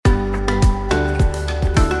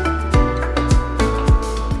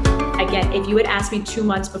If you had asked me 2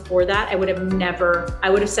 months before that, I would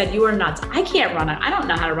have said, you are nuts. I don't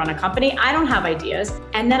know how to run a company. I don't have ideas.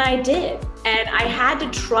 And then I did. And I had to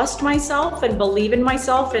trust myself and believe in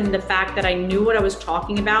myself and the fact that I knew what I was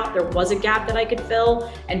talking about. There was a gap that I could fill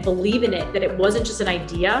and believe in it, that it wasn't just an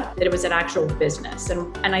idea, that it was an actual business.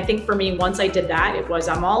 And I think for me, once I did that,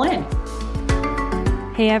 I'm all in.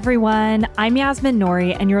 Hey everyone, I'm Yasmin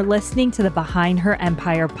Nouri, and you're listening to the Behind Her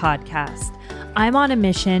Empire podcast. I'm on a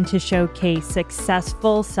mission to showcase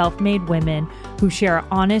successful self-made women who share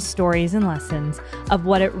honest stories and lessons of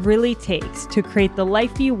what it really takes to create the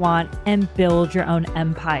life you want and build your own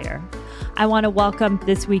empire. I want to welcome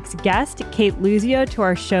this week's guest, Kate Luzio, to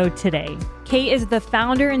our show today. Kate is the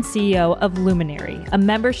founder and CEO of Luminary, a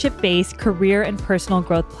membership-based career and personal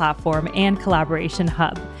growth platform and collaboration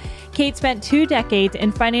hub. Kate spent 2 decades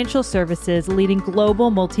in financial services leading global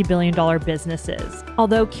multi-billion-dollar businesses.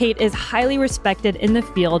 Although Kate is highly respected in the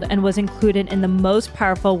field and was included in the most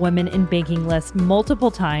powerful women in banking list multiple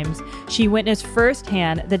times, she witnessed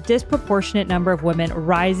firsthand the disproportionate number of women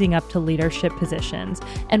rising up to leadership positions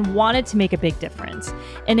and wanted to make a big difference.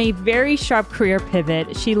 In a very sharp career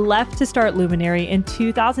pivot, she left to start Luminary in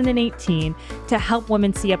 2018 to help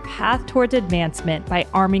women see a path towards advancement by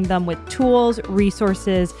arming them with tools,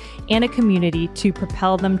 resources, and a community to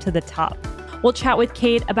propel them to the top. We'll chat with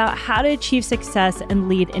Kate about how to achieve success and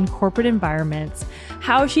lead in corporate environments,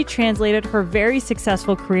 how she translated her very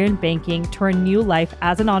successful career in banking to her new life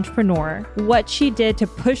as an entrepreneur, what she did to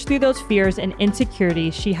push through those fears and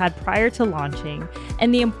insecurities she had prior to launching,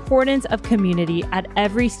 and the importance of community at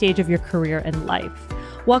every stage of your career and life.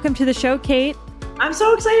 Welcome to the show, Kate. I'm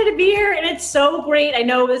so excited to be here, and it's so great. I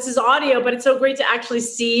know this is audio, but it's so great to actually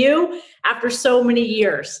see you after so many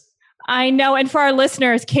years. I know. And for our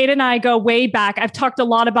listeners, Kate and I go way back. I've talked a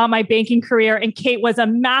lot about my banking career, and Kate was a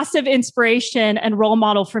massive inspiration and role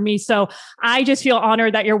model for me. So I just feel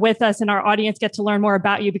honored that you're with us and our audience get to learn more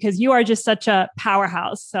about you because you are just such a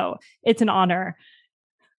powerhouse. So it's an honor.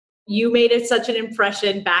 You made it such an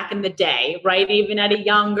impression back in the day, right? Even at a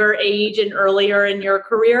younger age and earlier in your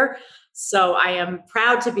career. So I am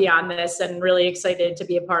proud to be on this and really excited to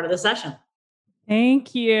be a part of the session.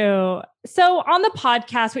 Thank you. So on the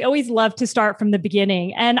podcast, we always love to start from the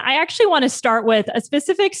beginning. And I actually want to start with a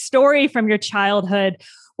specific story from your childhood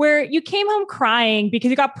where you came home crying because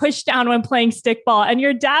you got pushed down when playing stickball and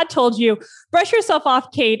your dad told you, brush yourself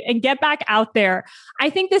off, Kate, and get back out there. I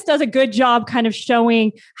think this does a good job kind of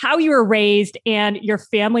showing how you were raised and your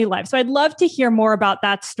family life. So I'd love to hear more about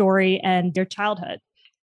that story and your childhood.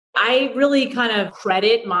 I really kind of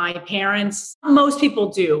credit my parents. Most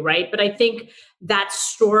people do, right? But I think that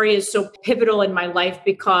story is so pivotal in my life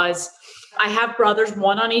because I have brothers,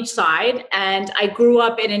 one on each side, and I grew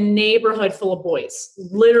up in a neighborhood full of boys,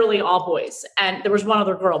 literally all boys. And there was one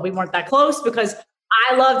other girl. We weren't that close because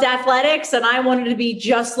I loved athletics and I wanted to be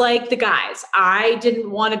just like the guys. I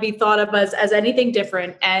didn't want to be thought of as anything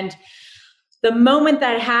different. And the moment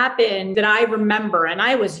that happened that I remember, and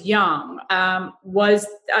I was young, was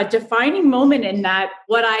a defining moment in that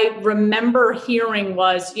what I remember hearing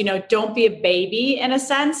was, don't be a baby in a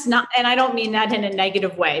sense. And I don't mean that in a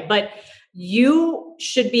negative way, but you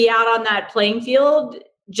should be out on that playing field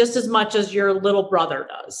just as much as your little brother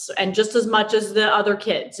does and just as much as the other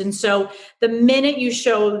kids. And so the minute you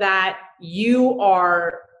show that you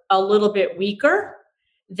are a little bit weaker,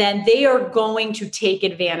 then they are going to take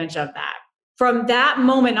advantage of that. From that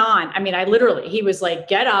moment on, he was like,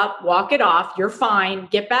 get up, walk it off. You're fine.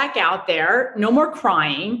 Get back out there. No more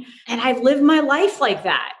crying. And I've lived my life like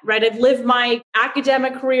that, right? I've lived my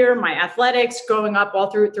academic career, my athletics growing up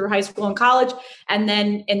all through high school and college and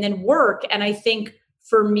then work. And I think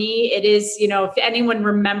for me, it is, if anyone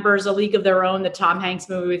remembers A League of Their Own, the Tom Hanks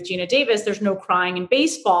movie with Gina Davis, there's no crying in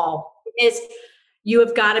baseball. You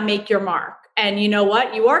have got to make your mark. And you know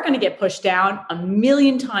what? You are going to get pushed down a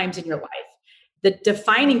million times in your life. The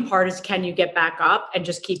defining part is, can you get back up and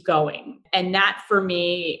just keep going? And that for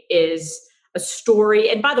me is a story.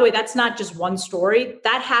 And by the way, that's not just one story.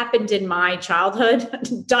 That happened in my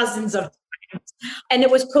childhood dozens of times. And it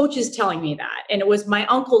was coaches telling me that. And it was my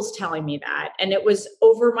uncles telling me that. And it was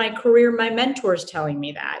over my career, my mentors telling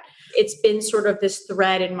me that. It's been sort of this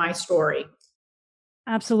thread in my story.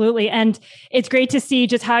 Absolutely. And it's great to see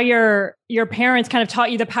just how your parents kind of taught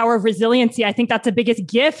you the power of resiliency. I think that's the biggest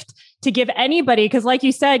gift to give anybody. Because like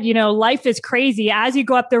you said, life is crazy. As you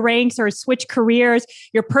go up the ranks or switch careers,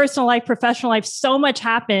 your personal life, professional life, so much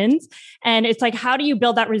happens. And it's like, how do you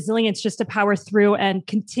build that resilience just to power through and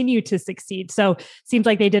continue to succeed? So it seems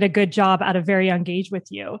like they did a good job at a very young age with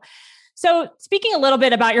you. So speaking a little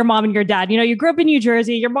bit about your mom and your dad, you grew up in New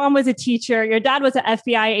Jersey, your mom was a teacher, your dad was an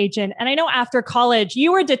FBI agent. And I know after college,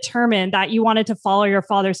 you were determined that you wanted to follow your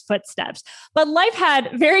father's footsteps, but life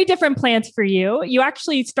had very different plans for you. You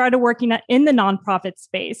actually started working in the nonprofit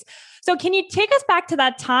space. So can you take us back to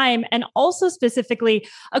that time and also specifically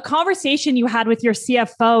a conversation you had with your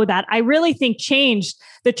CFO that I really think changed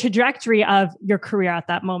the trajectory of your career at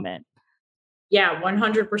that moment? Yeah,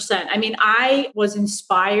 100%. I mean, I was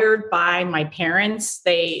inspired by my parents.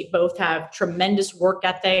 They both have tremendous work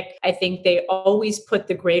ethic. I think they always put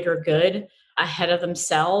the greater good ahead of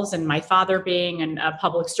themselves. And my father being a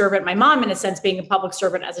public servant, my mom, in a sense, being a public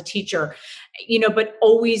servant as a teacher, but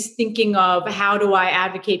always thinking of how do I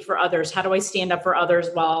advocate for others? How do I stand up for others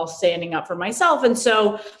while standing up for myself? And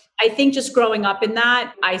so I think just growing up in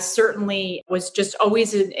that, I certainly was just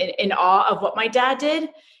always in awe of what my dad did.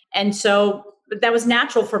 And so that was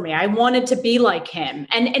natural for me. I wanted to be like him.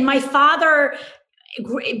 And my father,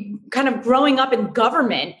 kind of growing up in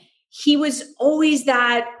government, he was always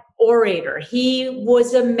that orator. He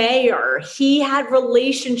was a mayor. He had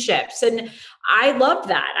relationships. And I loved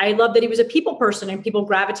that. I loved that he was a people person and people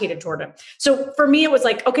gravitated toward him. So for me, it was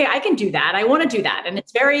like, okay, I can do that. I want to do that. And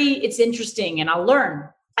it's interesting and I'll learn.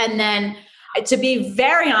 And then to be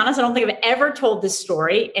very honest, I don't think I've ever told this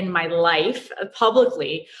story in my life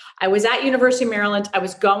publicly. I was at University of Maryland. I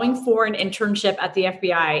was going for an internship at the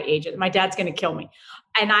FBI agent. My dad's going to kill me.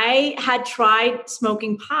 And I had tried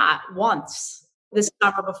smoking pot once this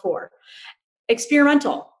summer before,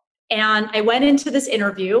 experimental. And I went into this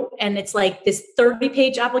interview and it's like this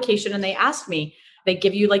 30-page application. And they asked me, they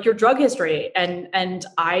give you like your drug history. And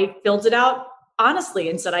I filled it out honestly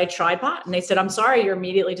and said, I tried pot. And they said, I'm sorry, you're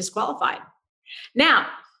immediately disqualified. Now,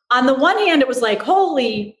 on the one hand, it was like,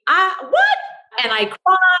 what? And I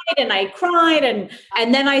cried.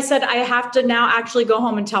 And then I said, I have to now actually go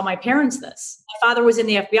home and tell my parents this. My father was in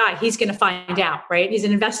the FBI. He's going to find out, right? He's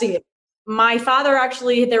an investigator. My father,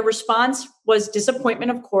 actually, their response was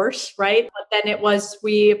disappointment, of course, right? But then it was,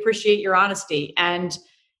 we appreciate your honesty. And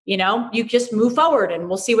you just move forward and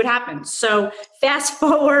we'll see what happens. So fast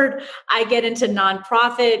forward, I get into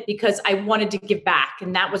nonprofit because I wanted to give back.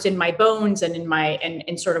 And that was in my bones and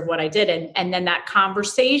in sort of what I did. And then that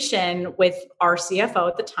conversation with our CFO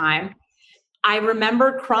at the time, I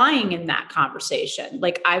remember crying in that conversation.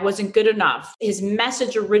 Like I wasn't good enough. His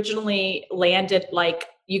message originally landed like,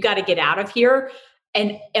 you got to get out of here.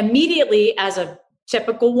 And immediately as a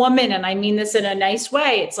typical woman, and I mean this in a nice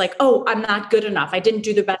way, it's like, oh, I'm not good enough. I didn't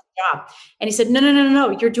do the best job. And he said,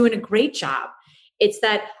 no, you're doing a great job. It's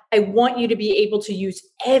that I want you to be able to use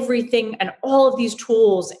everything and all of these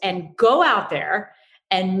tools and go out there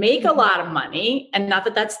and make a lot of money. And not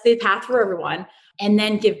that that's the path for everyone, and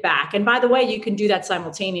then give back. And by the way, you can do that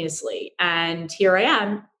simultaneously. And here I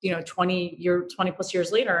am, 20 plus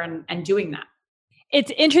years later and doing that.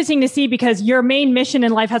 It's interesting to see because your main mission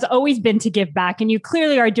in life has always been to give back. And you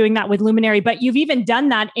clearly are doing that with Luminary, but you've even done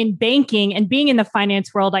that in banking and being in the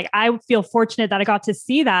finance world. Like I feel fortunate that I got to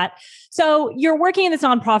see that. So you're working in this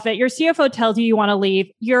nonprofit, your CFO tells you want to leave.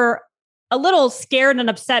 You're a little scared and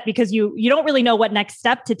upset because you don't really know what next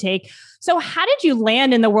step to take. So how did you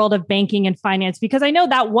land in the world of banking and finance? Because I know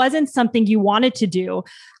that wasn't something you wanted to do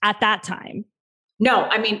at that time. No,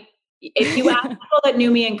 I mean, if you ask people that knew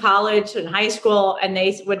me in college and high school, and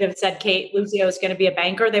they would have said, Kate Luzio is going to be a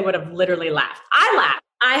banker, they would have literally laughed. I laughed.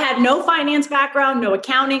 I had no finance background, no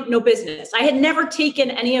accounting, no business. I had never taken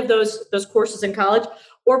any of those courses in college,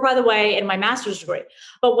 or by the way, in my master's degree.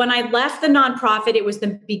 But when I left the nonprofit, it was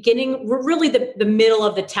the beginning, really the middle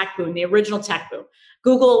of the tech boom, the original tech boom.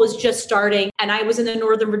 Google was just starting, and I was in the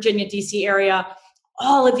Northern Virginia, DC area.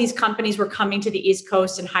 All of these companies were coming to the East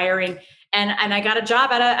Coast and hiring. And I got a job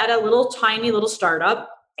at a tiny little startup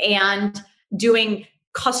and doing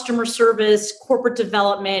customer service, corporate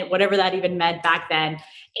development, whatever that even meant back then.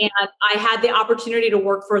 And I had the opportunity to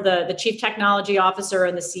work for the chief technology officer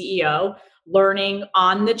and the CEO, learning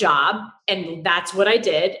on the job. And that's what I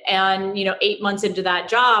did. And, 8 months into that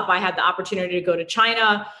job, I had the opportunity to go to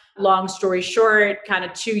China. Long story short, kind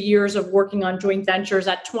of 2 years of working on joint ventures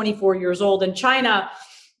at 24 years old in China.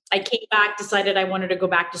 I came back, decided I wanted to go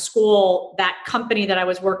back to school. That company that I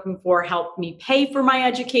was working for helped me pay for my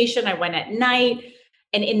education. I went at night.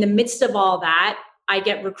 And in the midst of all that, I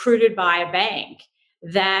get recruited by a bank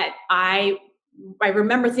that I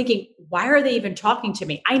remember thinking, why are they even talking to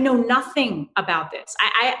me? I know nothing about this.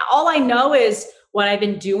 All I know is what I've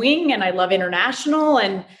been doing, and I love international,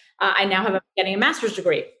 and I now have getting a master's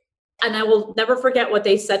degree. And I will never forget what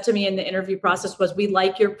they said to me in the interview process was, we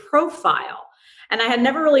like your profile. And I had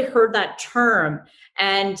never really heard that term.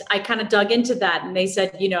 And I kind of dug into that. And they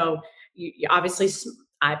said, Obviously,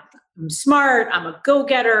 I'm smart. I'm a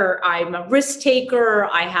go-getter. I'm a risk taker.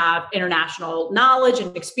 I have international knowledge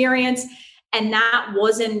and experience. And that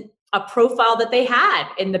wasn't a profile that they had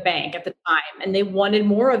in the bank at the time. And they wanted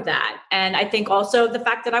more of that. And I think also the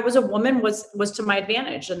fact that I was a woman was to my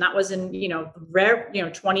advantage. And that was in, rare,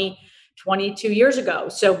 22 years ago.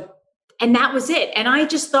 So, and that was it. And I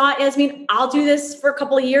just thought, I'll do this for a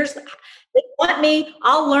couple of years. They want me,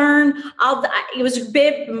 I'll learn. It was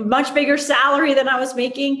much bigger salary than I was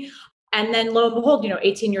making. And then lo and behold,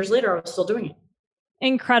 18 years later, I was still doing it.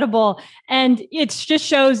 Incredible. And it just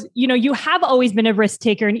shows, you have always been a risk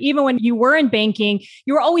taker. And even when you were in banking,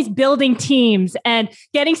 you were always building teams and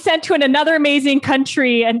getting sent to another amazing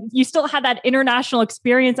country. And you still had that international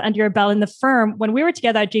experience under your belt in the firm. When we were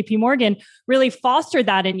together at JP Morgan, really fostered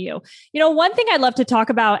that in you. One thing I'd love to talk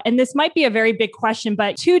about, and this might be a very big question,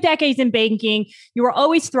 but 2 decades in banking, you were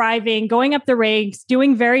always thriving, going up the ranks,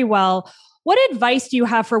 doing very well. What advice do you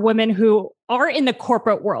have for women who are in the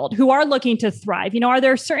corporate world, who are looking to thrive? Are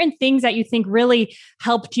there certain things that you think really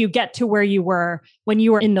helped you get to where you were when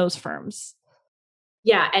you were in those firms?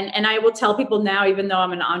 Yeah. And I will tell people now, even though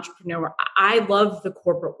I'm an entrepreneur, I love the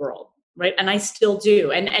corporate world, right? And I still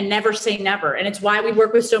do. And never say never. And it's why we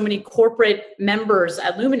work with so many corporate members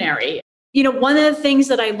at Luminary. One of the things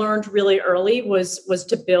that I learned really early was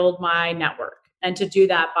to build my network. And to do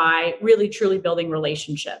that by really, truly building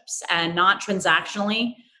relationships and not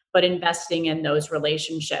transactionally, but investing in those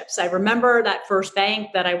relationships. I remember that first bank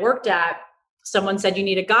that I worked at, someone said, you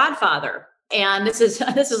need a godfather. And this is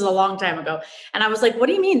a long time ago. And I was like, what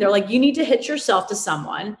do you mean? They're like, you need to hitch yourself to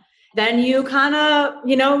someone. Then you kind of,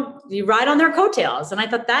 you ride on their coattails. And I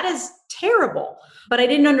thought that is terrible. But I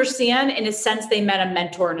didn't understand, in a sense, they meant a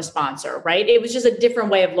mentor and a sponsor, right? It was just a different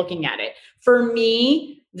way of looking at it. For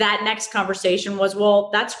me, that next conversation was, well,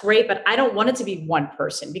 that's great, but I don't want it to be one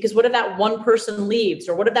person, because what if that one person leaves,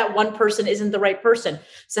 or what if that one person isn't the right person?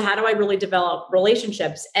 So how do I really develop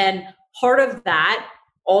relationships? And part of that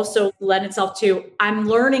also led itself to, I'm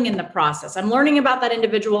learning in the process. I'm learning about that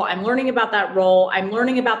individual. I'm learning about that role. I'm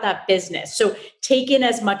learning about that business. So take in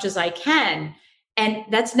as much as I can. And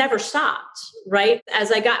that's never stopped, right?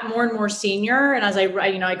 As I got more and more senior, and as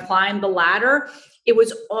I climbed the ladder, it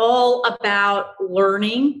was all about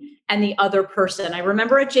learning and the other person. I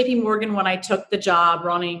remember at JP Morgan, when I took the job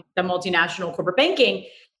running the multinational corporate banking,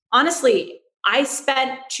 honestly, I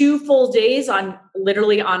spent 2 full days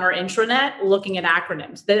literally on our intranet looking at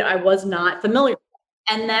acronyms that I was not familiar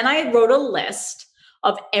with. And then I wrote a list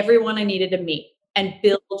of everyone I needed to meet and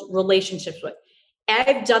build relationships with.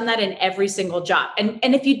 I've done that in every single job. And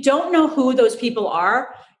if you don't know who those people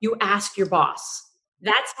are, you ask your boss.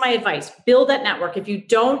 That's my advice. Build that network. If you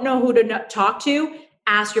don't know who to talk to,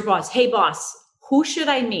 ask your boss. Hey, boss, who should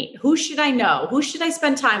I meet? Who should I know? Who should I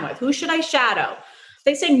spend time with? Who should I shadow? If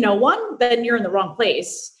they say no one, then you're in the wrong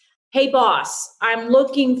place. Hey, boss, I'm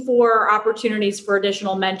looking for opportunities for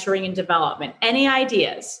additional mentoring and development. Any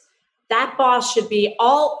ideas? That boss should be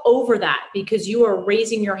all over that, because you are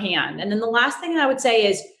raising your hand. And then the last thing I would say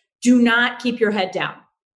is, do not keep your head down.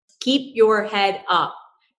 Keep your head up.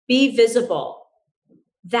 Be visible.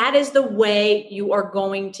 That is the way you are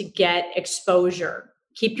going to get exposure.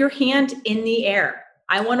 Keep your hand in the air.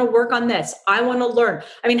 I want to work on this. I want to learn.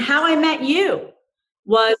 How I met you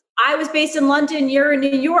was, I was based in London, you're in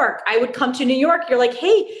New York. I would come to New York. You're like,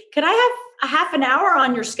 hey, could I have a half an hour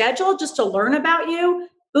on your schedule just to learn about you?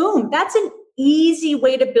 Boom. That's an easy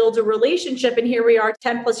way to build a relationship. And here we are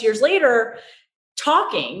 10 plus years later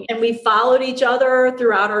talking, and we followed each other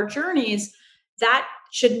throughout our journeys. That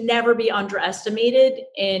should never be underestimated,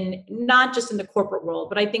 in not just in the corporate world,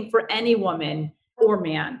 but I think for any woman or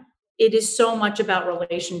man, it is so much about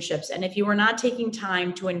relationships. And if you are not taking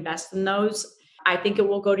time to invest in those, I think it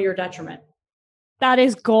will go to your detriment. That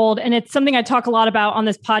is gold. And it's something I talk a lot about on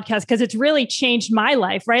this podcast, because it's really changed my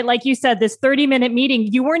life, right? Like you said, this 30-minute meeting,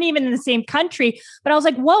 you weren't even in the same country, but I was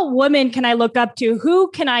like, what woman can I look up to?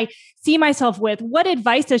 Who can I see myself with? What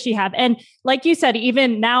advice does she have? And like you said,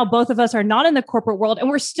 even now, both of us are not in the corporate world, and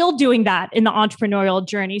we're still doing that in the entrepreneurial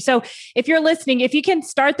journey. So if you're listening, if you can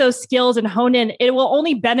start those skills and hone in, it will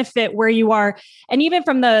only benefit where you are. And even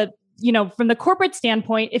from the corporate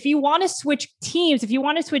standpoint, if you want to switch teams, if you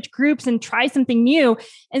want to switch groups and try something new,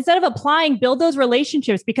 instead of applying, build those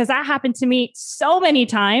relationships, because that happened to me so many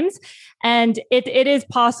times, and it is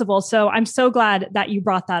possible. So I'm so glad that you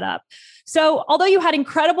brought that up. So although you had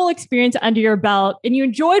incredible experience under your belt and you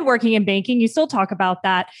enjoyed working in banking, you still talk about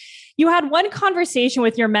that. You had one conversation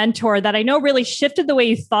with your mentor that I know really shifted the way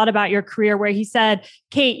you thought about your career, where he said,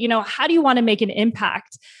 Kate, how do you want to make an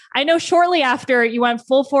impact? I know shortly after you went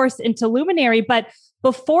full force into Luminary, but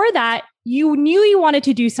Before that, you knew you wanted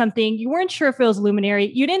to do something. You weren't sure if it was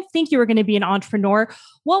Luminary. You didn't think you were going to be an entrepreneur.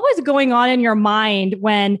 What was going on in your mind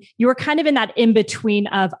when you were kind of in that in-between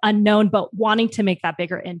of unknown, but wanting to make that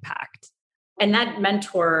bigger impact? And that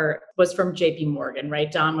mentor was from JP Morgan,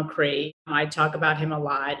 right? Don McCree. I talk about him a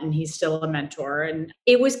lot, and he's still a mentor. And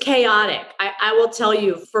it was chaotic. I will tell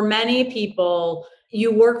you, for many people,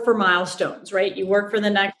 you work for milestones, right? You work for the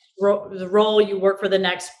next role, you work for the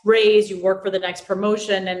next raise, you work for the next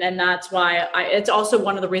promotion. And that's why it's also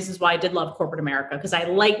one of the reasons why I did love corporate America, because I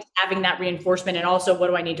liked having that reinforcement. And also, what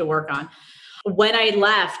do I need to work on? When I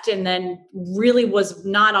left and then really was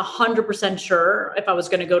not 100% sure if I was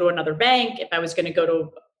going to go to another bank, if I was going to go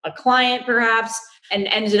to a client perhaps, and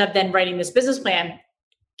ended up then writing this business plan.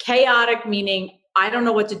 Chaotic, meaning I don't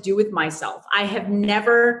know what to do with myself. I have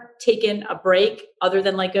never taken a break other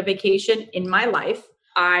than like a vacation in my life.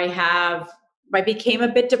 I became a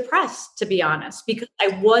bit depressed, to be honest, because I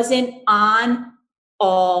wasn't on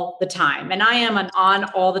all the time. And I am an on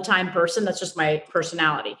all the time person. That's just my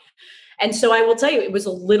personality. And so I will tell you, it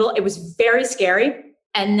was very scary.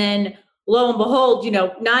 And then lo and behold,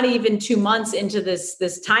 not even 2 months into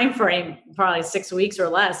this time frame, probably 6 weeks or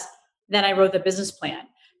less, then I wrote the business plan.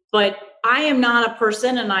 But I am not a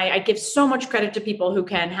person, and I give so much credit to people who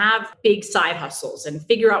can have big side hustles and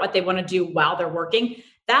figure out what they want to do while they're working.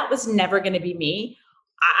 That was never going to be me.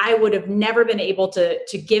 I would have never been able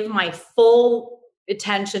to give my full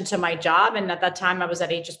attention to my job. And at that time I was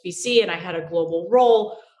at HSBC and I had a global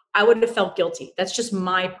role. I would have felt guilty. That's just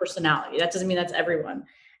my personality. That doesn't mean that's everyone.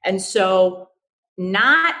 And so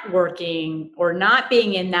not working or not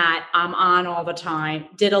being in that I'm on all the time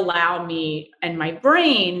did allow me and my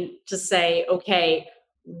brain to say, okay,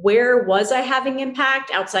 where was I having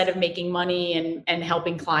impact outside of making money and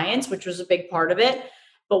helping clients, which was a big part of it.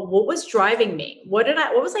 But what was driving me? What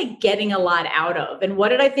was I getting a lot out of? And what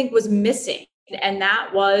did I think was missing? And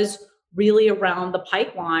that was really around the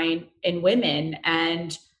pipeline in women.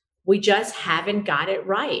 And we just haven't got it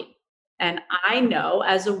right. And I know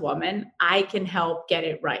as a woman, I can help get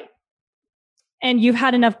it right. And you've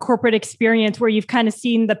had enough corporate experience where you've kind of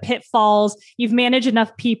seen the pitfalls, you've managed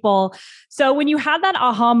enough people. So when you had that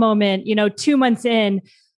aha moment, 2 months in,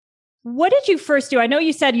 what did you first do? I know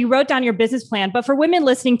you said you wrote down your business plan, but for women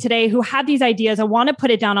listening today who have these ideas and want to put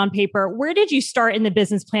it down on paper, where did you start in the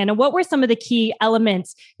business plan? And what were some of the key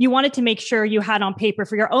elements you wanted to make sure you had on paper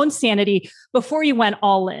for your own sanity before you went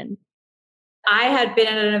all in? I had been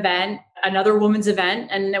at an event, another woman's event,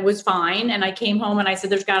 and it was fine. And I came home and I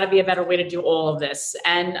said, there's got to be a better way to do all of this.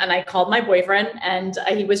 And I called my boyfriend, and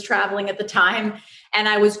he was traveling at the time. And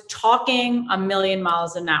I was talking a million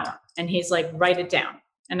miles an hour. And he's like, write it down.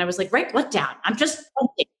 And I was like, write what down? I'm just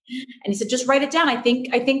thinking. And he said, just write it down. I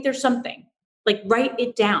think there's something. Like, write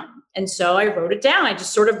it down. And so I wrote it down. I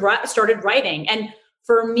just sort of started writing. And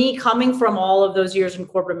for me, coming from all of those years in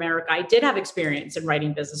corporate America, I did have experience in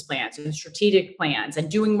writing business plans and strategic plans and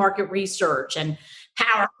doing market research and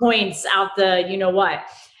PowerPoints out the what.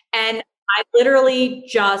 And I literally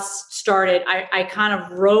just started, I kind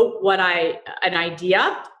of wrote an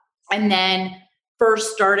idea, and then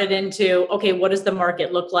first started into, okay, what does the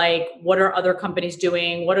market look like? What are other companies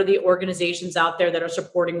doing? What are the organizations out there that are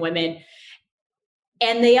supporting women?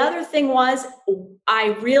 And the other thing was, I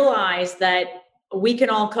realized that we can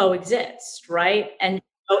all coexist, right? And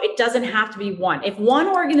so it doesn't have to be one. If one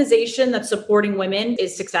organization that's supporting women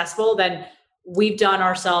is successful, then we've done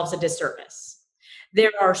ourselves a disservice.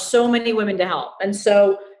 There are so many women to help. And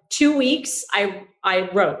so 2 weeks, I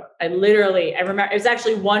wrote. I remember it was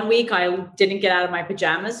actually 1 week I didn't get out of my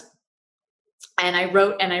pajamas. And I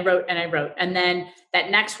wrote and I wrote and I wrote. And then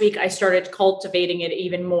that next week I started cultivating it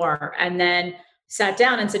even more. And then sat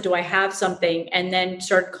down and said, do I have something? And then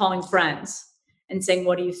started calling friends and saying,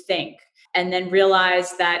 what do you think? And then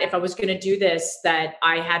realized that if I was going to do this, that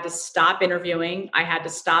I had to stop interviewing. I had to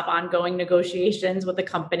stop ongoing negotiations with the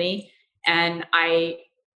company. And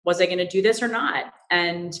was I going to do this or not?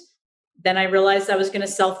 And then I realized I was going to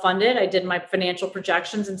self-fund it. I did my financial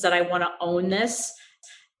projections and said, I want to own this.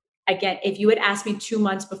 Again, if you had asked me 2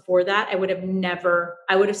 months before that, I would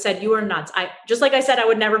have said, you are nuts. Just like I said,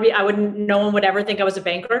 no one would ever think I was a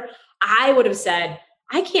banker. I would have said,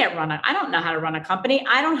 I don't know how to run a company.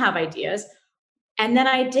 I don't have ideas. And then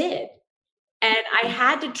I did. And I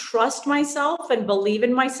had to trust myself and believe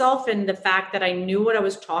in myself and the fact that I knew what I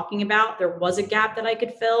was talking about. There was a gap that I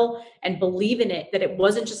could fill, and believe in it, that it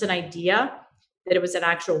wasn't just an idea, that it was an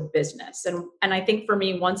actual business. And I think for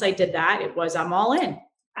me, once I did that, I'm all in.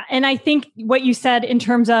 And I think what you said in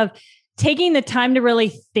terms of taking the time to really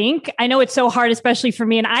think. I know it's so hard, especially for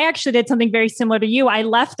me. And I actually did something very similar to you. I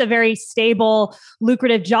left a very stable,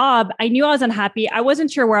 lucrative job. I knew I was unhappy. I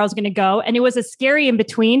wasn't sure where I was going to go. And it was a scary in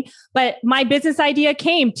between, but my business idea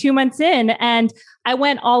came 2 months in and I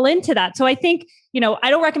went all into that. So I think,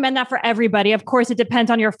 I don't recommend that for everybody. Of course, it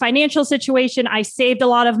depends on your financial situation. I saved a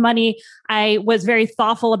lot of money. I was very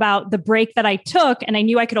thoughtful about the break that I took, and I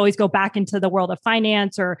knew I could always go back into the world of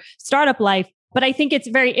finance or startup life. But I think it's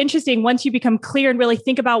very interesting once you become clear and really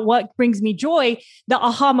think about what brings me joy, the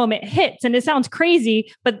aha moment hits. And it sounds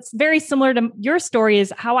crazy, but it's very similar to your story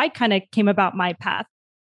is how I kind of came about my path.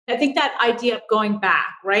 I think that idea of going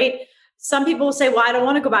back, right? Some people will say, well, I don't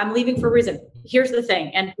want to go back. I'm leaving for a reason. Here's the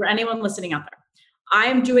thing. And for anyone listening out there,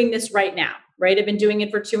 I'm doing this right now, right? I've been doing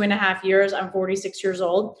it for 2.5 years. I'm 46 years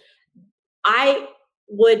old. I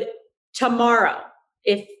would tomorrow,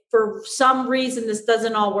 if for some reason this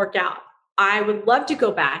doesn't all work out, I would love to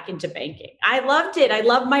go back into banking. I loved it. I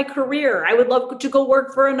love my career. I would love to go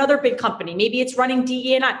work for another big company. Maybe it's running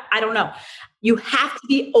DE&I. I don't know. You have to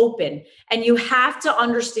be open and you have to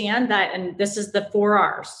understand that. And this is the 4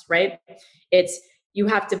 R's, right? You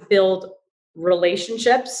have to build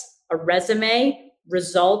relationships, a resume,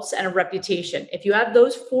 results, and a reputation. If you have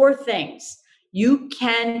those 4 things, you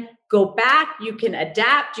can go back, you can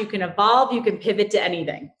adapt, you can evolve, you can pivot to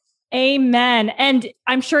anything. Amen. And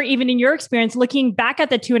I'm sure even in your experience, looking back at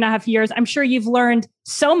the 2.5 years, I'm sure you've learned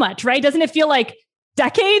so much, right? Doesn't it feel like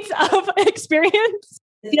decades of experience?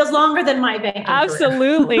 It feels longer than my banking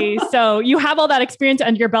Absolutely. So you have all that experience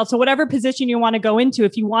under your belt. So whatever position you want to go into,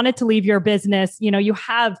 if you wanted to leave your business, you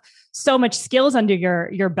have so much skills under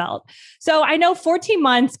your belt. So I know 14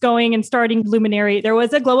 months going and starting Luminary, there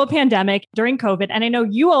was a global pandemic during COVID. And I know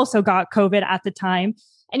you also got COVID at the time.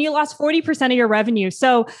 And you lost 40% of your revenue.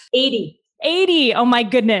 So 80. Oh my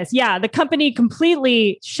goodness. Yeah. The company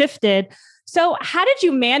completely shifted. So how did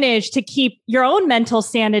you manage to keep your own mental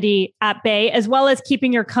sanity at bay, as well as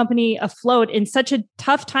keeping your company afloat in such a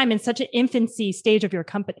tough time, in such an infancy stage of your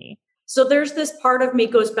company? So there's this part of me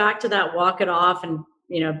goes back to that walk it off and,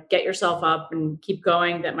 get yourself up and keep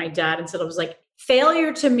going that my dad instead of was like,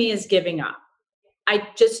 failure to me is giving up. I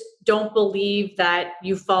just don't believe that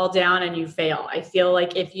you fall down and you fail. I feel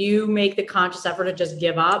like if you make the conscious effort to just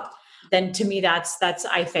give up, then to me, that's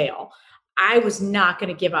I fail. I was not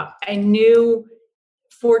going to give up. I knew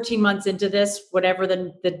 14 months into this, whatever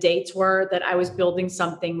the dates were, that I was building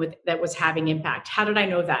something that was having impact. How did I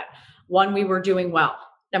know that? 1, we were doing well.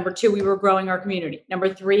 Number 2, we were growing our community.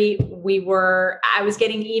 Number 3, I was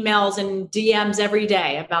getting emails and DMs every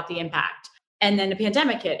day about the impact. And then the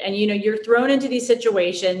pandemic hit and, you're thrown into these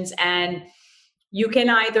situations and you can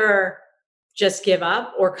either just give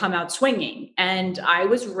up or come out swinging. And I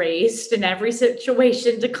was raised in every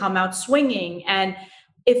situation to come out swinging. And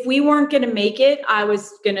if we weren't going to make it, I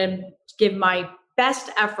was going to give my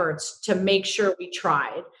best efforts to make sure we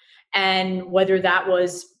tried. And whether that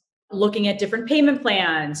was looking at different payment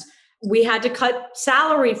plans, we had to cut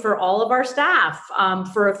salary for all of our staff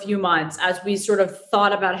for a few months as we sort of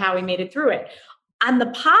thought about how we made it through it. On the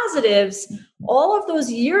positives, all of those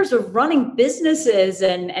years of running businesses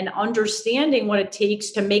and understanding what it takes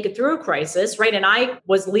to make it through a crisis, right? And I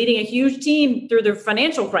was leading a huge team through the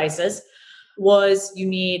financial crisis, was you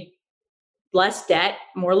need less debt,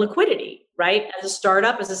 more liquidity, right? As a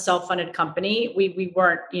startup, as a self-funded company, we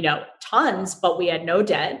weren't, tons, but we had no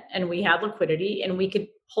debt and we had liquidity and we could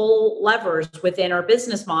pull levers within our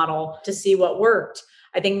business model to see what worked.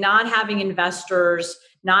 I think not having investors,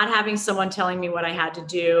 not having someone telling me what I had to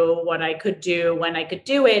do, what I could do, when I could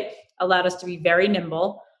do it, allowed us to be very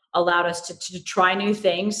nimble, allowed us to try new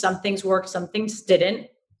things. Some things worked, some things didn't.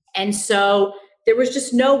 And so there was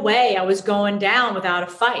just no way I was going down without a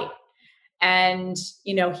fight. And,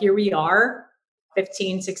 here we are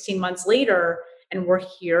 15, 16 months later, and we're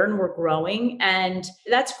here and we're growing, and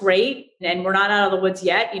that's great. And we're not out of the woods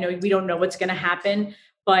yet. We don't know what's going to happen,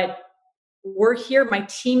 but we're here. My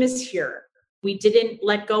team is here. We didn't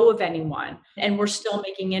let go of anyone and we're still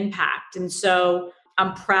making impact. And so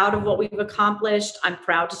I'm proud of what we've accomplished. I'm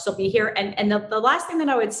proud to still be here. And the last thing that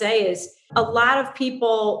I would say is a lot of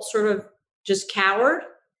people sort of just cowered,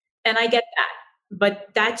 and I get that. But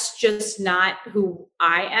that's just not who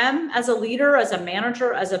I am as a leader, as a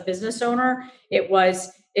manager, as a business owner. It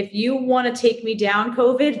was, if you want to take me down,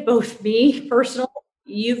 COVID, both me personally,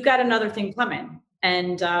 you've got another thing coming.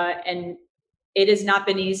 And it has not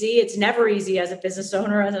been easy. It's never easy as a business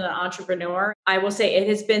owner, as an entrepreneur. I will say it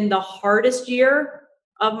has been the hardest year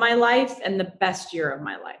of my life and the best year of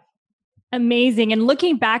my life. Amazing. And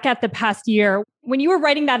looking back at the past year, when you were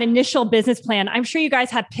writing that initial business plan, I'm sure you guys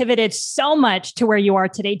have pivoted so much to where you are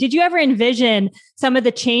today. Did you ever envision some of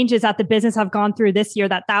the changes that the business have gone through this year,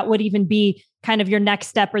 that would even be kind of your next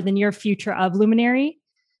step or the near future of Luminary?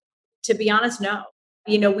 To be honest, no.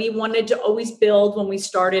 We wanted to always build when we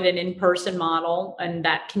started an in-person model, and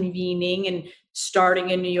that convening and starting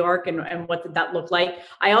in New York and what did that look like.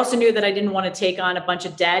 I also knew that I didn't want to take on a bunch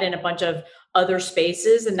of debt and a bunch of other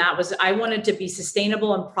spaces. And I wanted to be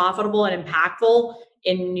sustainable and profitable and impactful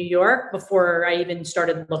in New York before I even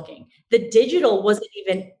started looking. The digital wasn't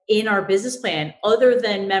even in our business plan other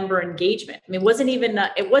than member engagement. I mean,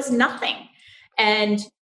 it was nothing. And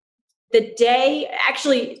the day,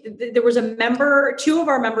 actually, there was two of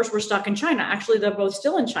our members were stuck in China. Actually, they're both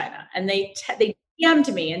still in China. And they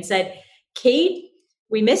DM'd me and said, Kate,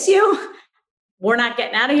 we miss you. We're not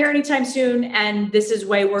getting out of here anytime soon. And this is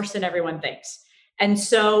way worse than everyone thinks. And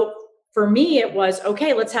so for me, it was,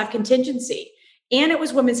 okay, let's have contingency. And it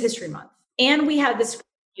was Women's History Month. And we had this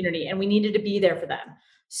community and we needed to be there for them.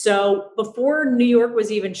 So before New York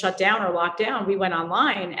was even shut down or locked down, we went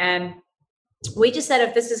online and we just said,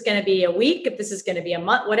 if this is going to be a week, if this is going to be a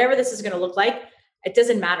month, whatever this is going to look like, it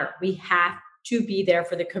doesn't matter. We have to be there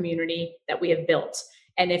for the community that we have built.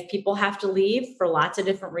 And if people have to leave for lots of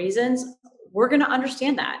different reasons, we're going to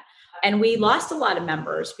understand that. And we lost a lot of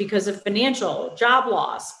members because of financial, job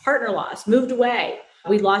loss, partner loss, moved away.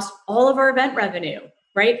 We lost all of our event revenue,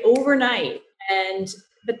 right? Overnight.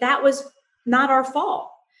 But that was not our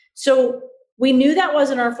fault. So we knew that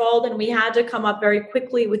wasn't our fault, and we had to come up very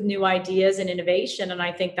quickly with new ideas and innovation. And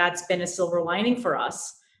I think that's been a silver lining for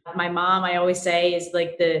us. My mom, I always say, is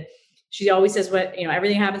like she always says,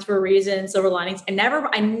 everything happens for a reason, silver linings. I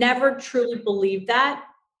never truly believed that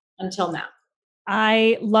until now.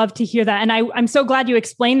 I love to hear that. And I'm so glad you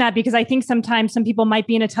explained that, because I think sometimes some people might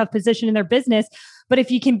be in a tough position in their business, but if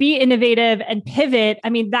you can be innovative and pivot, I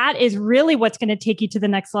mean, that is really what's going to take you to the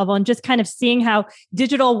next level. And just kind of seeing how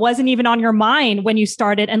digital wasn't even on your mind when you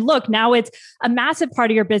started. And look, now it's a massive part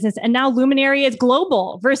of your business. And now Luminary is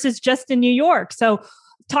global versus just in New York. So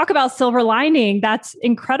talk about silver lining. That's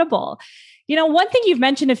incredible. One thing you've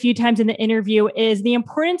mentioned a few times in the interview is the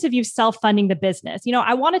importance of you self-funding the business.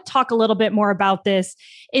 I want to talk a little bit more about this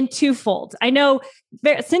in twofold. I know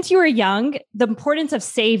since you were young, the importance of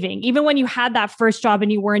saving, even when you had that first job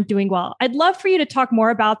and you weren't doing well. I'd love for you to talk more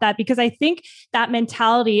about that, because I think that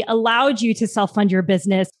mentality allowed you to self-fund your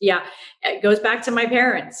business. Yeah, it goes back to my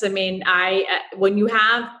parents. I mean, when you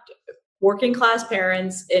have working class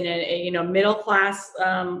parents in a middle class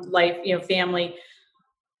life, family,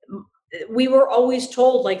 we were always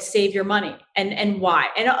told, like, save your money. And why?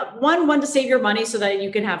 And one to save your money so that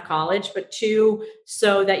you can have college, but two,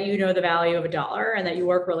 so that you know the value of a dollar and that you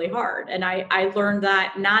work really hard. And I learned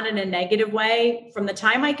that not in a negative way. From the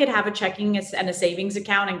time I could have a checking and a savings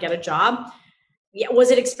account and get a job,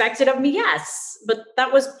 was it expected of me? Yes. But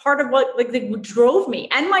that was part of what drove me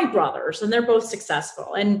and my brothers, and they're both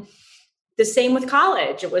successful. And the same with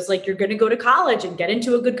college. It was like, you're going to go to college and get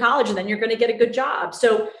into a good college, and then you're going to get a good job.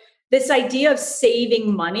 So this idea of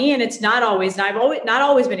saving money, and I've not always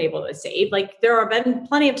been able to save. Like, there have been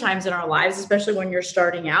plenty of times in our lives, especially when you're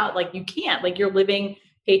starting out, like you can't, like you're living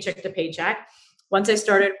paycheck to paycheck. Once I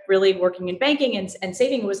started really working in banking and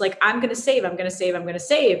saving, it was like, I'm going to save.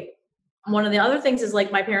 One of the other things is, like,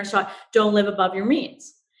 my parents taught, don't live above your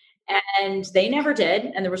means. And they never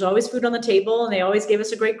did. And there was always food on the table, and they always gave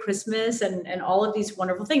us a great Christmas and all of these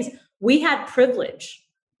wonderful things. We had privilege,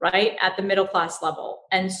 right, at the middle class level.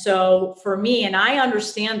 And so for me, and I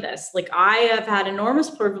understand this, like, I have had enormous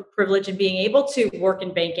privilege in being able to work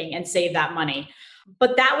in banking and save that money.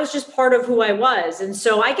 But that was just part of who I was. And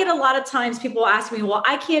so I get a lot of times people ask me, well,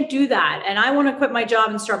 I can't do that, and I want to quit my job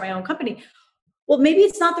and start my own company. Well, maybe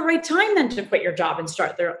it's not the right time then to quit your job and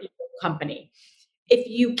start your company. If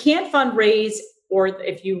you can't fundraise, or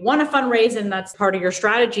if you want to fundraise and that's part of your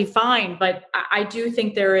strategy, fine. But I do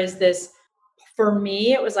think there is this, for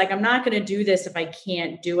me, it was like, I'm not going to do this if I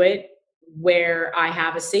can't do it where I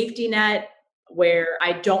have a safety net, where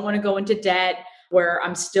I don't want to go into debt, where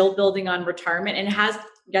I'm still building on retirement. And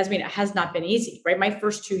it has not been easy, right? My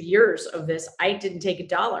first 2 years of this, I didn't take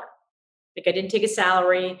 $1. Like, I didn't take a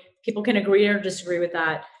salary. People can agree or disagree with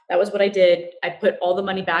that. That was what I did. I put all the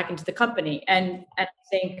money back into the company. And I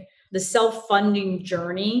think the self-funding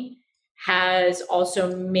journey has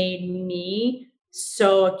also made me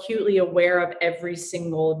so acutely aware of every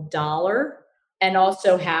single dollar, and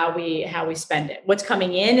also how we spend it. What's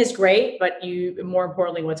coming in is great, but more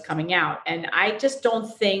importantly, what's coming out. And I just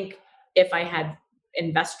don't think, if I had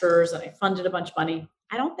investors and I funded a bunch of money,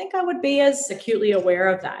 I don't think I would be as acutely aware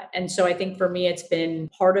of that. And so I think for me, it's been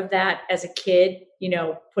part of that as a kid,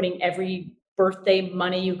 putting every birthday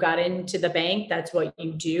money you got into the bank. That's what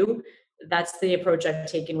you do. That's the approach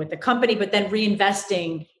I've taken with the company, but then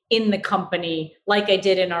reinvesting in the company like I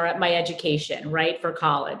did in my education, right? For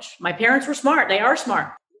college. My parents were smart. They are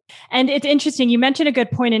smart. And it's interesting. You mentioned a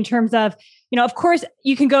good point in terms of, of course,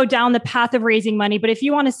 you can go down the path of raising money, but if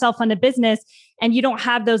you want to self-fund a business and you don't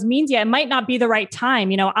have those means yet, it might not be the right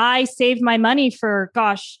time. I saved my money for,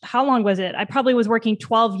 how long was it? I probably was working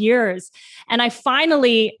 12 years and I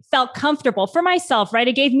finally felt comfortable for myself, right?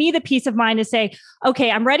 It gave me the peace of mind to say,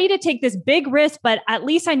 okay, I'm ready to take this big risk, but at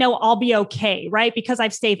least I know I'll be okay, right? Because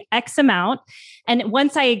I've saved X amount. And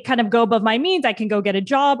once I kind of go above my means, I can go get a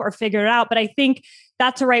job or figure it out. But I think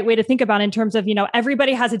that's a right way to think about it in terms of,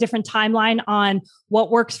 everybody has a different timeline on what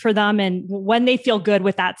works for them and when they feel good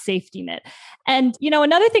with that safety net. And,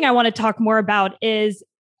 another thing I want to talk more about is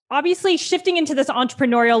obviously shifting into this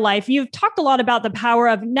entrepreneurial life. You've talked a lot about the power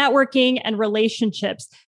of networking and relationships.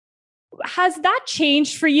 Has that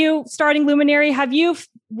changed for you starting Luminary?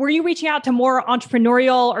 Were you reaching out to more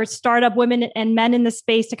entrepreneurial or startup women and men in the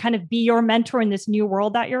space to kind of be your mentor in this new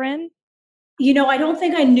world that you're in? I don't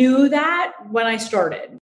think I knew that when I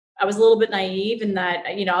started. I was a little bit naive in that,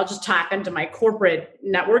 I'll just tap into my corporate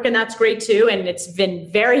network, and that's great too. And it's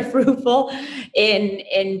been very fruitful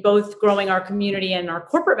in both growing our community and our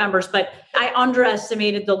corporate members. But I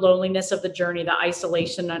underestimated the loneliness of the journey, the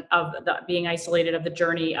isolation of being isolated of the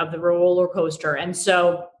journey of the roller coaster. And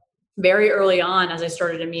so very early on, as I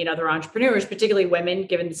started to meet other entrepreneurs, particularly women,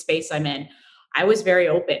 given the space I'm in, I was very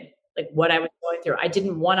open, like what I was going through. I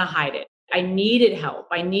didn't want to hide it. I needed help.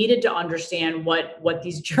 I needed to understand what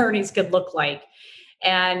these journeys could look like.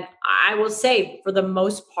 And I will say, for the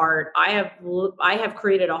most part, I have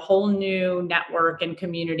created a whole new network and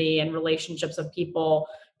community and relationships of people,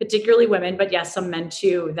 particularly women, but yes, some men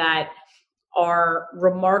too, that are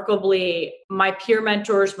remarkably my peer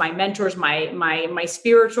mentors, my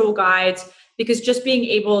spiritual guides, because just being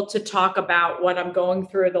able to talk about what I'm going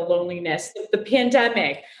through, the loneliness, the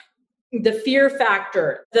pandemic, the fear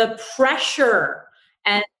factor, the pressure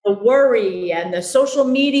and the worry and the social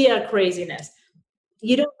media craziness.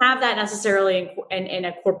 You don't have that necessarily in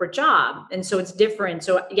a corporate job. And so it's different.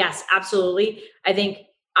 So yes, absolutely. I think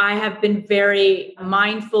I have been very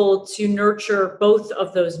mindful to nurture both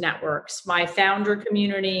of those networks, my founder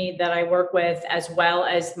community that I work with, as well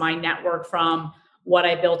as my network from what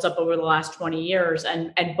I built up over the last 20 years.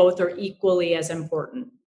 And both are equally as important.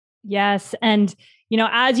 Yes. And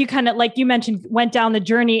as you kind of, like you mentioned, went down the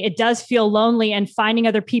journey, it does feel lonely, and finding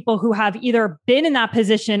other people who have either been in that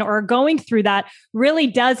position or going through that really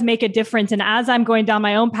does make a difference. And as I'm going down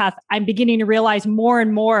my own path, I'm beginning to realize more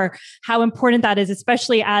and more how important that is,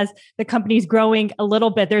 especially as the company's growing a little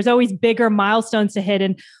bit. There's always bigger milestones to hit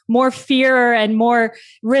and more fear and more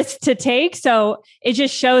risk to take. So it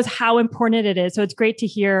just shows how important it is. So it's great to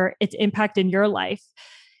hear its impact in your life.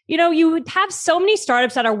 You have so many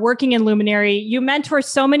startups that are working in Luminary. You mentor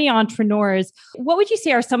so many entrepreneurs. What would you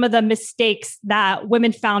say are some of the mistakes that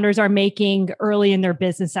women founders are making early in their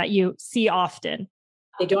business that you see often?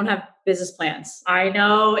 They don't have business plans. I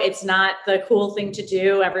know it's not the cool thing to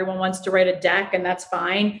do. Everyone wants to write a deck, and that's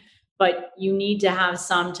fine. But you need to have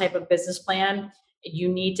some type of business plan. You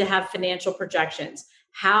need to have financial projections.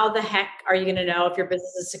 How the heck are you going to know if your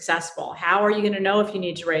business is successful? How are you going to know if you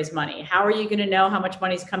need to raise money? How are you going to know how much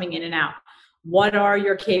money is coming in and out? What are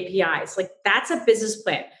your KPIs? Like, that's a business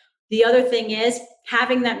plan. The other thing is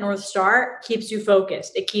having that North Star keeps you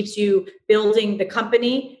focused. It keeps you building the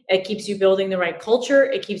company. It keeps you building the right culture.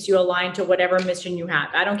 It keeps you aligned to whatever mission you have.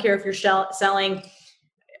 I don't care if you're selling.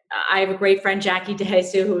 I have a great friend, Jackie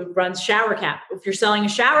DeJesus, who runs Shower Cap. If you're selling a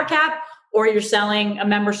shower cap, or you're selling a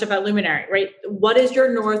membership at Luminary, right? What is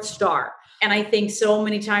your North Star? And I think so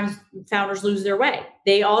many times founders lose their way.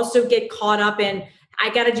 They also get caught up in, I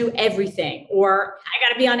got to do everything, or I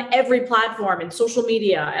got to be on every platform and social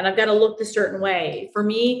media, and I've got to look this certain way. For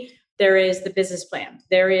me, there is the business plan.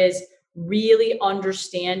 There is really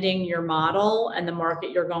understanding your model and the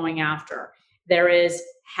market you're going after. There is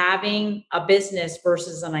having a business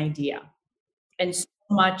versus an idea. And so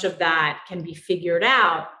much of that can be figured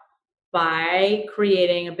out by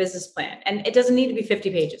creating a business plan. And it doesn't need to be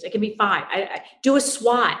 50 pages. It can be 5. I do a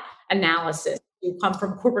SWOT analysis. You come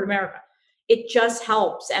from corporate America. It just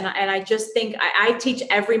helps. And I just think I teach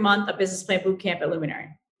every month a business plan boot camp at Luminary.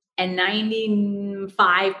 And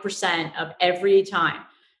 95% of every time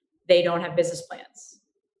they don't have business plans.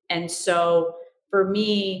 And so for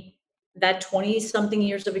me, that 20 something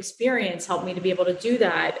years of experience helped me to be able to do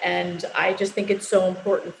that. And I just think it's so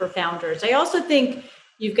important for founders. I also think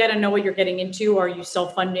You've got to know what you're getting into. Are you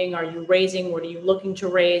self-funding? Are you raising? What are you looking to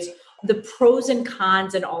raise? The pros and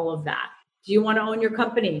cons and all of that. Do you want to own your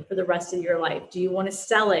company for the rest of your life? Do you want to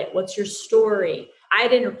sell it? What's your story? I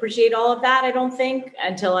didn't appreciate all of that, I don't think,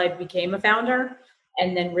 until I became a founder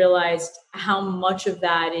and then realized how much of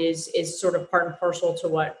that is sort of part and parcel to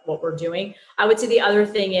what we're doing. I would say the other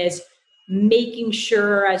thing is making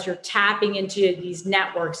sure as you're tapping into these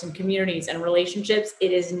networks and communities and relationships,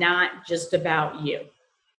 it is not just about you.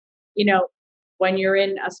 You know, when you're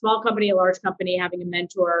in a small company, a large company, having a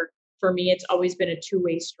mentor, for me, it's always been a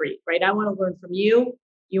two-way street, right? I want to learn from you.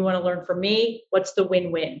 You want to learn from me. What's the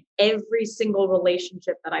win-win? Every single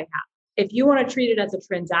relationship that I have. If you want to treat it as a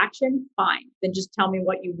transaction, fine. Then just tell me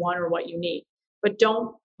what you want or what you need. But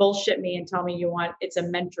don't bullshit me and tell me it's a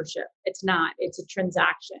mentorship. It's not. It's a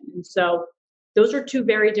transaction. And so those are two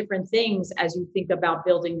very different things as you think about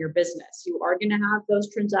building your business. You are going to have those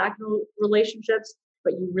transactional relationships,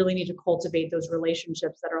 but you really need to cultivate those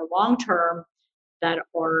relationships that are long-term, that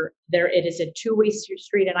are there. It is a two-way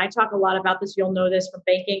street. And I talk a lot about this. You'll know this from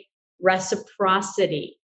banking,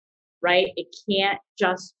 reciprocity, right? It can't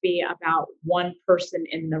just be about one person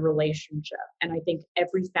in the relationship. And I think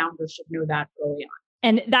every founder should know that early on.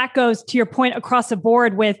 And that goes to your point across the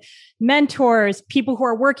board with mentors, people who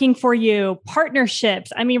are working for you,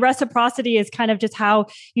 partnerships. I mean, reciprocity is kind of just how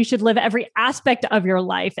you should live every aspect of your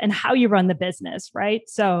life and how you run the business, right?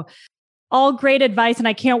 So all great advice. And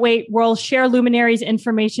I can't wait. We'll share Luminary's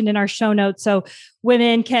information in our show notes so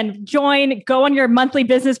women can join, go on your monthly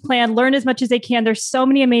business plan, learn as much as they can. There's so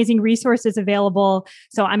many amazing resources available.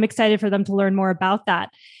 So I'm excited for them to learn more about that.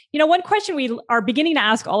 You know, one question we are beginning to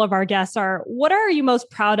ask all of our guests are, what are you most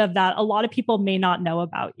proud of that a lot of people may not know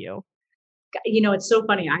about you? You know, it's so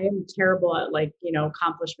funny. I am terrible at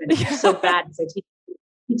accomplishment. It's so bad because I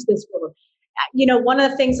teach this for. You know, one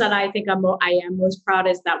of the things that I think I am most proud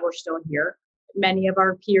is that we're still here. Many of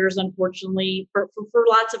our peers, unfortunately, for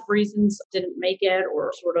lots of reasons, didn't make it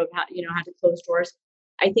or sort of had to close doors.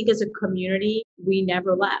 I think as a community, we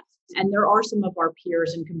never left. And there are some of our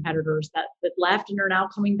peers and competitors that left and are now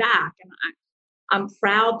coming back. And I'm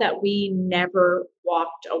proud that we never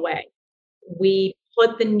walked away. We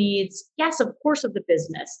put the needs, yes, of course, of the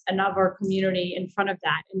business and of our community in front of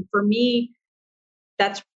that. And for me,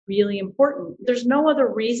 that's really important. There's no other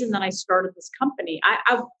reason that I started this company.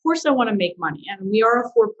 Of course, I want to make money, and we are a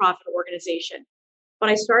for-profit organization. But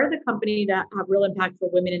I started the company to have real impact for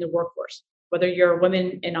women in the workforce, whether you're a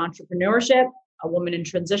woman in entrepreneurship, a woman in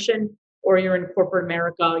transition, or you're in corporate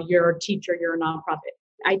America, you're a teacher, you're a nonprofit.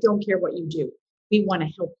 I don't care what you do. We want to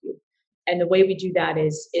help you. And the way we do that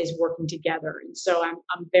is working together. And so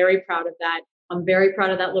I'm very proud of that. I'm very proud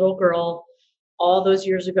of that little girl all those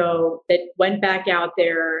years ago that went back out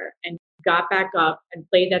there and got back up and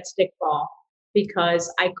played that stickball,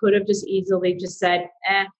 because I could have just easily just said,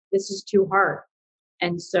 this is too hard.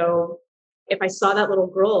 And so if I saw that little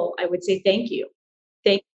girl, I would say, thank you.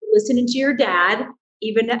 Thank you for listening to your dad,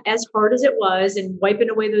 even as hard as it was, and wiping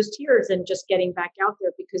away those tears and just getting back out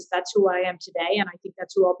there, because that's who I am today. And I think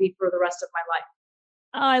that's who I'll be for the rest of my life.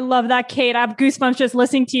 Oh, I love that, Kate. I have goosebumps just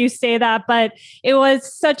listening to you say that, but it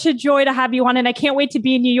was such a joy to have you on. And I can't wait to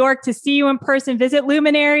be in New York to see you in person, visit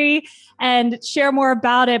Luminary and share more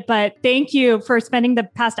about it. But thank you for spending the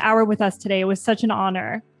past hour with us today. It was such an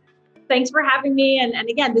honor. Thanks for having me. And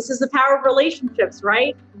again, this is the power of relationships,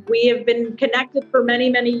 right? We have been connected for many,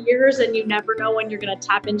 many years, and you never know when you're going to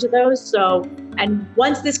tap into those. So, and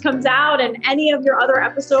once this comes out and any of your other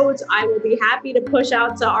episodes, I will be happy to push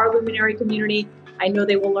out to our Luminary community. I know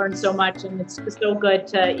they will learn so much, and it's so good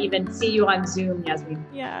to even see you on Zoom, Yasmin.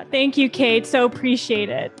 Yeah. Thank you, Kate. So appreciate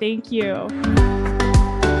it. Thank you.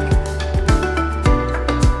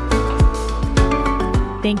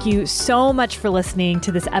 Thank you so much for listening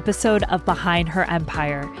to this episode of Behind Her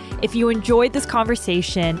Empire. If you enjoyed this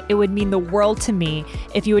conversation, it would mean the world to me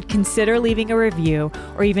if you would consider leaving a review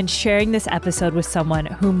or even sharing this episode with someone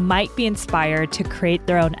who might be inspired to create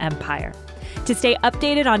their own empire. To stay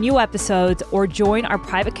updated on new episodes or join our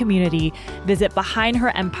private community, visit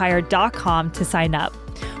behindherempire.com to sign up.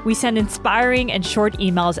 We send inspiring and short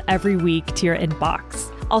emails every week to your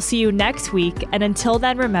inbox. I'll see you next week, and until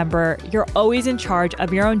then, remember, you're always in charge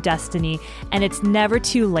of your own destiny, and it's never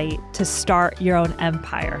too late to start your own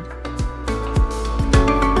empire.